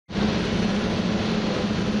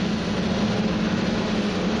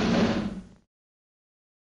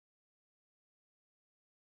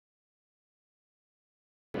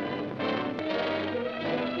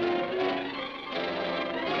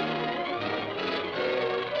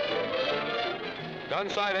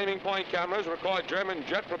Gun-side aiming point cameras record German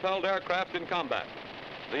jet-propelled aircraft in combat.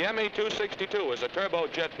 The Me-262 is a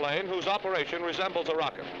turbojet plane whose operation resembles a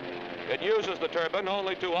rocket. It uses the turbine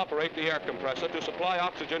only to operate the air compressor to supply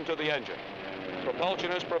oxygen to the engine.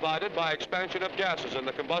 Propulsion is provided by expansion of gases in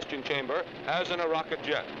the combustion chamber, as in a rocket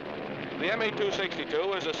jet. The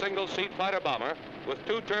Me-262 is a single-seat fighter bomber with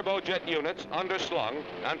 2 turbojet units underslung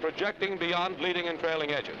and projecting beyond leading and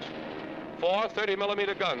trailing edges. 4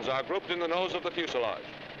 30mm guns are grouped in the nose of the fuselage.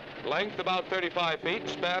 Length about 35 feet,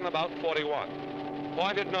 span about 41.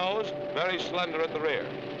 Pointed nose, very slender at the rear.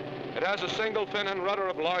 It has a single fin and rudder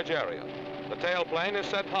of large area. The tailplane is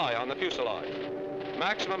set high on the fuselage.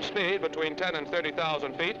 Maximum speed between 10 and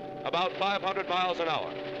 30,000 feet, about 500 miles an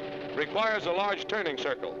hour. Requires a large turning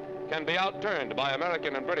circle. Can be outturned by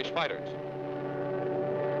American and British fighters.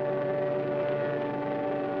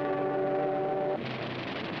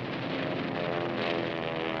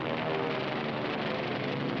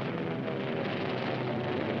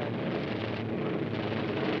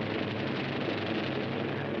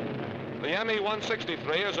 The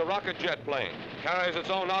Me-163 is a rocket jet plane, carries its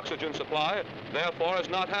own oxygen supply, therefore is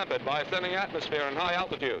not hampered by thinning atmosphere in high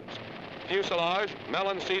altitudes. Fuselage,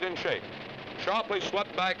 melon seat in shape. Sharply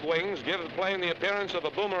swept back wings give the plane the appearance of a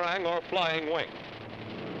boomerang or flying wing.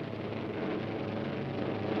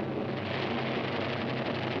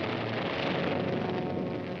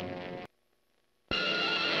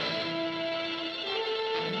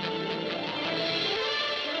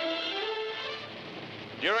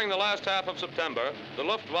 During the last half of September, the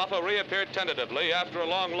Luftwaffe reappeared tentatively after a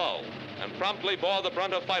long lull and promptly bore the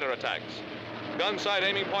brunt of fighter attacks. Gun-side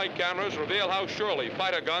aiming point cameras reveal how surely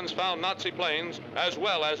fighter guns found Nazi planes as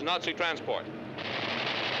well as Nazi transport.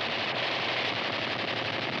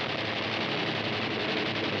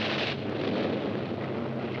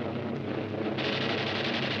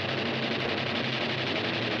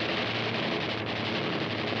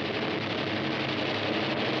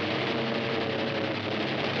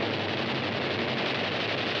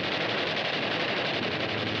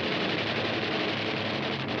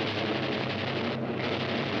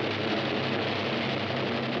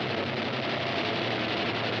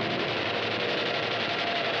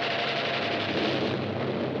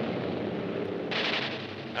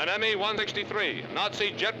 An Me-163,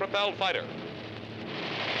 Nazi jet-propelled fighter.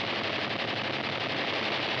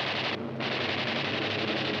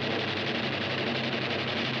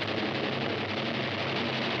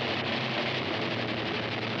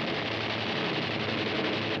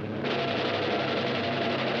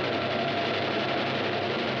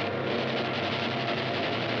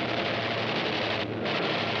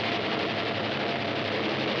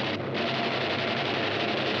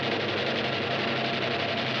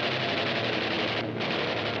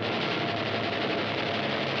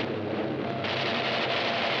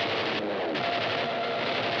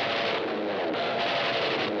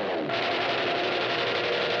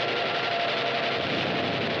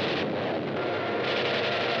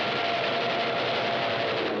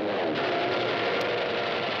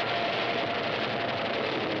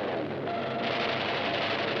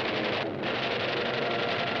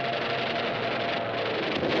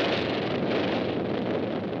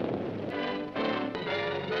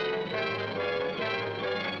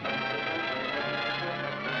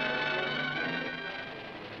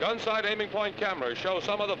 Gun-side aiming point cameras show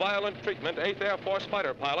some of the violent treatment 8th Air Force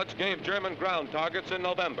fighter pilots gave German ground targets in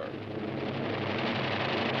November.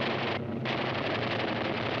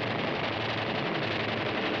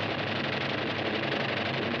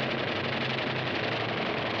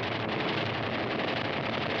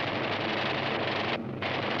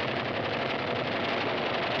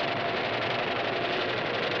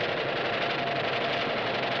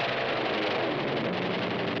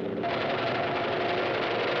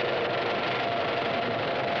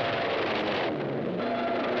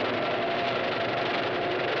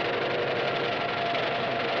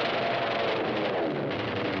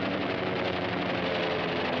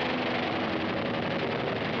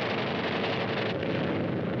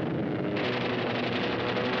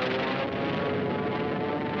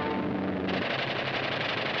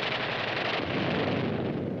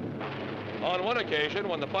 On one occasion,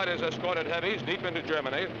 when the fighters escorted heavies deep into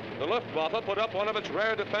Germany, the Luftwaffe put up one of its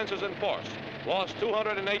rare defenses in force, lost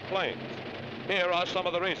 208 planes. Here are some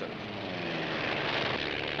of the reasons.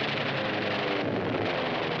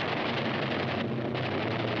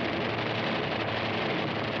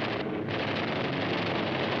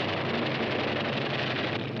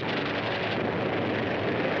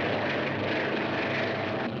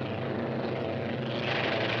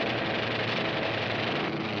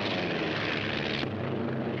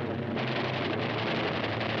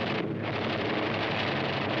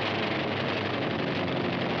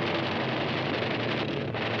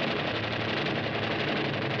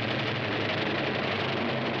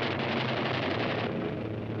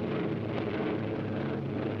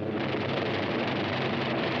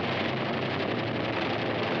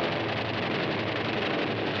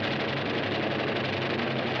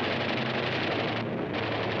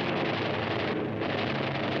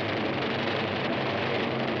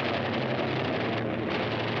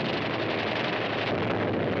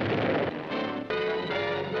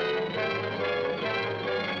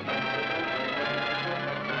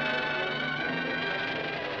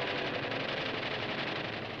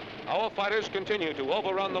 Our fighters continue to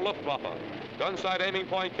overrun the Luftwaffe. Gun-sight aiming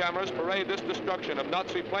point cameras parade this destruction of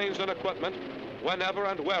Nazi planes and equipment whenever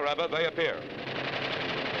and wherever they appear.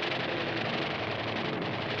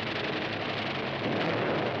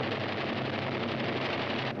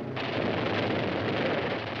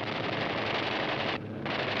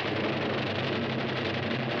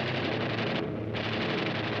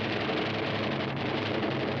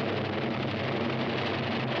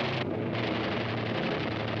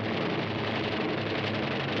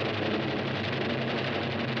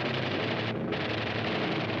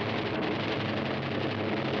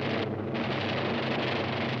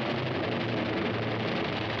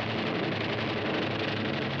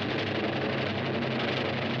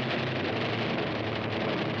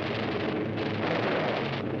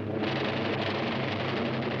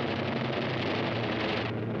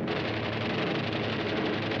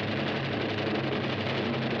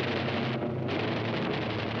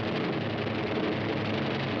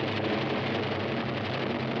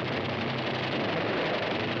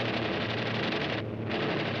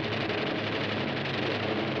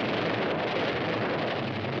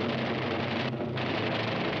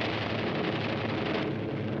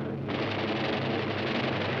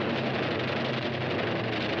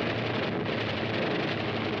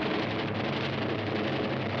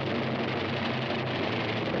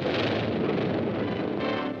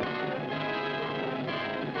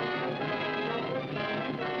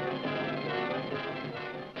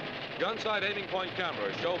 Gun-sight aiming point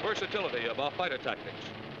cameras show versatility of our fighter tactics.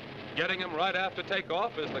 Getting them right after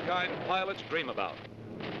takeoff is the kind pilots dream about.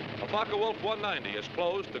 A Focke-Wulf 190 is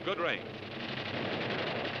closed to good range.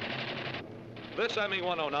 This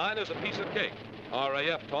ME-109 is a piece of cake.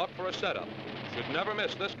 RAF talk for a setup. Should never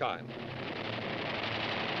miss this kind.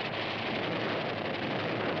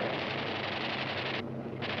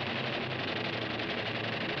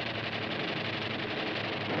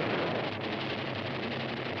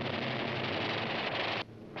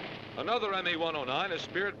 Another ME-109 is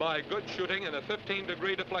speared by good shooting in a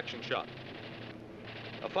 15-degree deflection shot.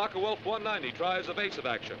 A Focke-Wulf 190 tries evasive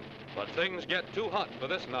action, but things get too hot for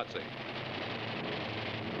this Nazi.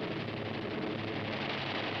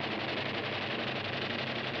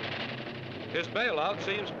 His bailout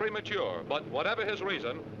seems premature, but whatever his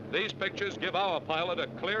reason, these pictures give our pilot a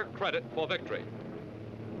clear credit for victory.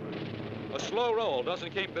 A slow roll doesn't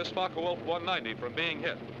keep this Focke-Wulf 190 from being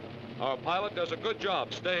hit. Our pilot does a good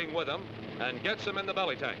job staying with him and gets him in the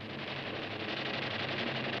belly tank.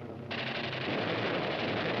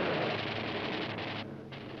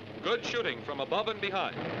 Good shooting from above and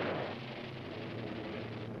behind.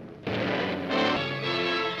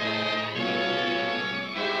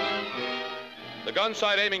 The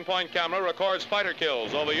gun-sight aiming point camera records fighter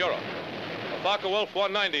kills over Europe. A Focke-Wulf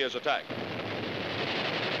 190 is attacked.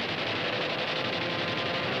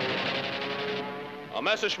 A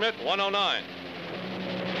Messerschmitt 109.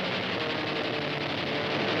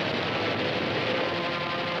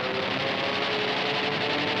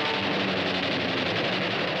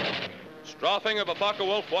 Strafing of a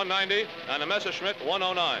Focke-Wulf 190 and a Messerschmitt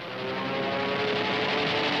 109.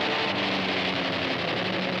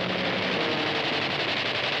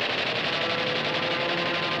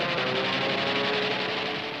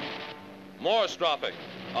 More strafing.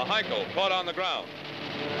 A Heinkel caught on the ground.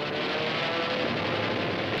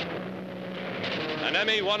 An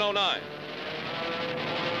ME-109.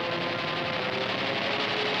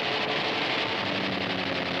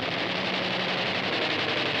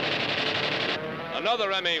 Another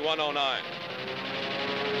ME-109.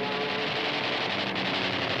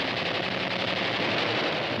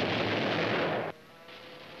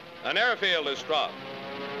 An airfield is struck.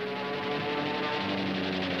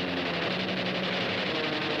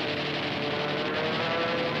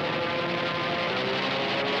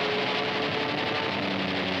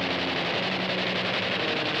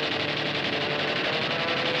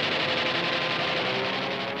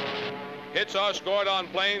 Hits are scored on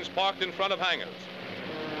planes parked in front of hangars.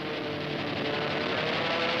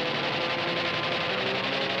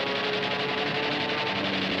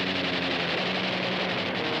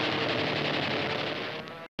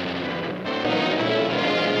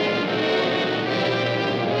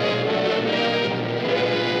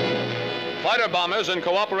 Fighter bombers, in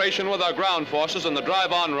cooperation with our ground forces and the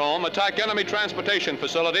drive on Rome, attack enemy transportation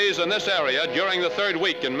facilities in this area during the third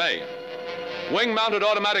week in May. Wing-mounted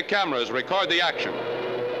automatic cameras record the action.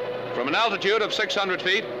 From an altitude of 600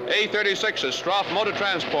 feet, A-36s strafe motor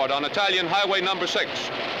transport on Italian Highway number 6,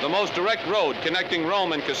 the most direct road connecting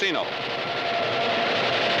Rome and Cassino.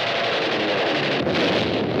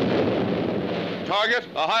 Target,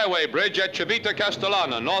 a highway bridge at Civita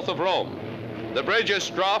Castellana, north of Rome. The bridge is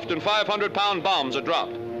strafed and 500-pound bombs are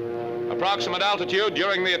dropped. Approximate altitude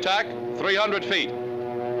during the attack, 300 feet.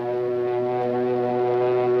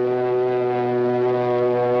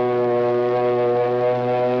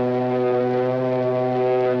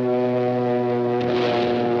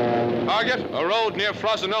 Target, a road near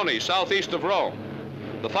Frosinone, southeast of Rome.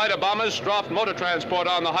 The fighter bombers strafed motor transport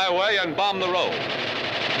on the highway and bombed the road.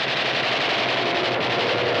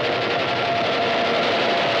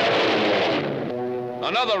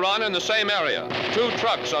 Another run in the same area. 2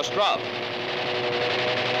 trucks are strafed.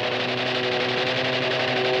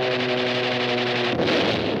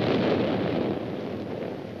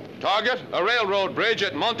 Target, a railroad bridge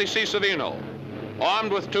at Monte Cicevino.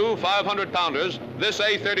 Armed with 2 500-pounders, this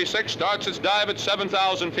A-36 starts its dive at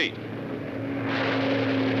 7,000 feet.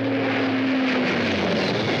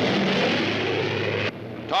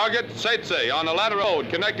 Target, Setse, on a ladder road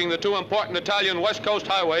connecting the 2 important Italian West Coast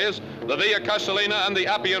highways, the Via Castellina and the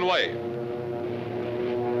Appian Way.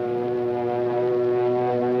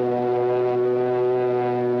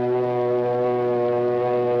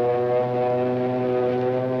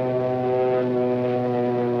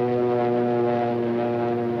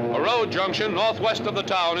 A road junction northwest of the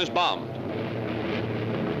town is bombed.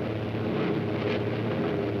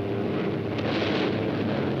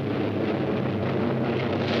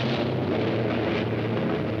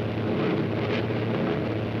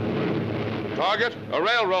 Target, a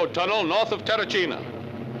railroad tunnel north of Terracina.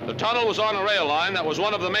 The tunnel was on a rail line that was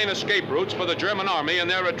one of the main escape routes for the German army in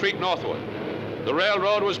their retreat northward. The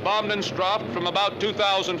railroad was bombed and strafed from about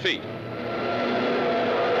 2,000 feet.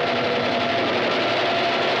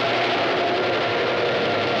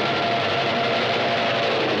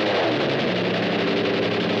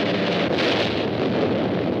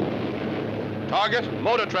 Target,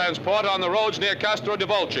 motor transport on the roads near Castro di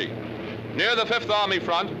Volci. Near the 5th Army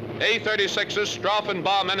front, A-36s strafe and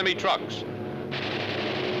bomb enemy trucks.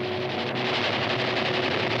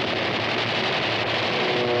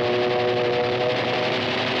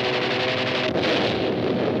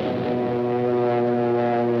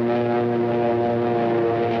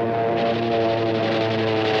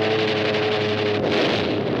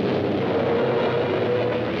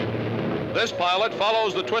 This pilot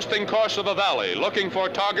follows the twisting course of a valley, looking for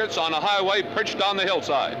targets on a highway perched on the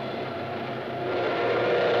hillside.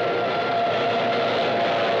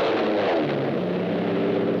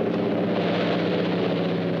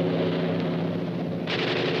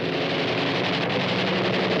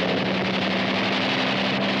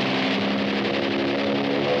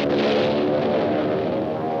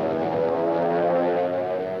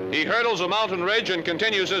 He hurdles a mountain ridge and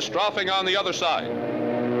continues his strafing on the other side.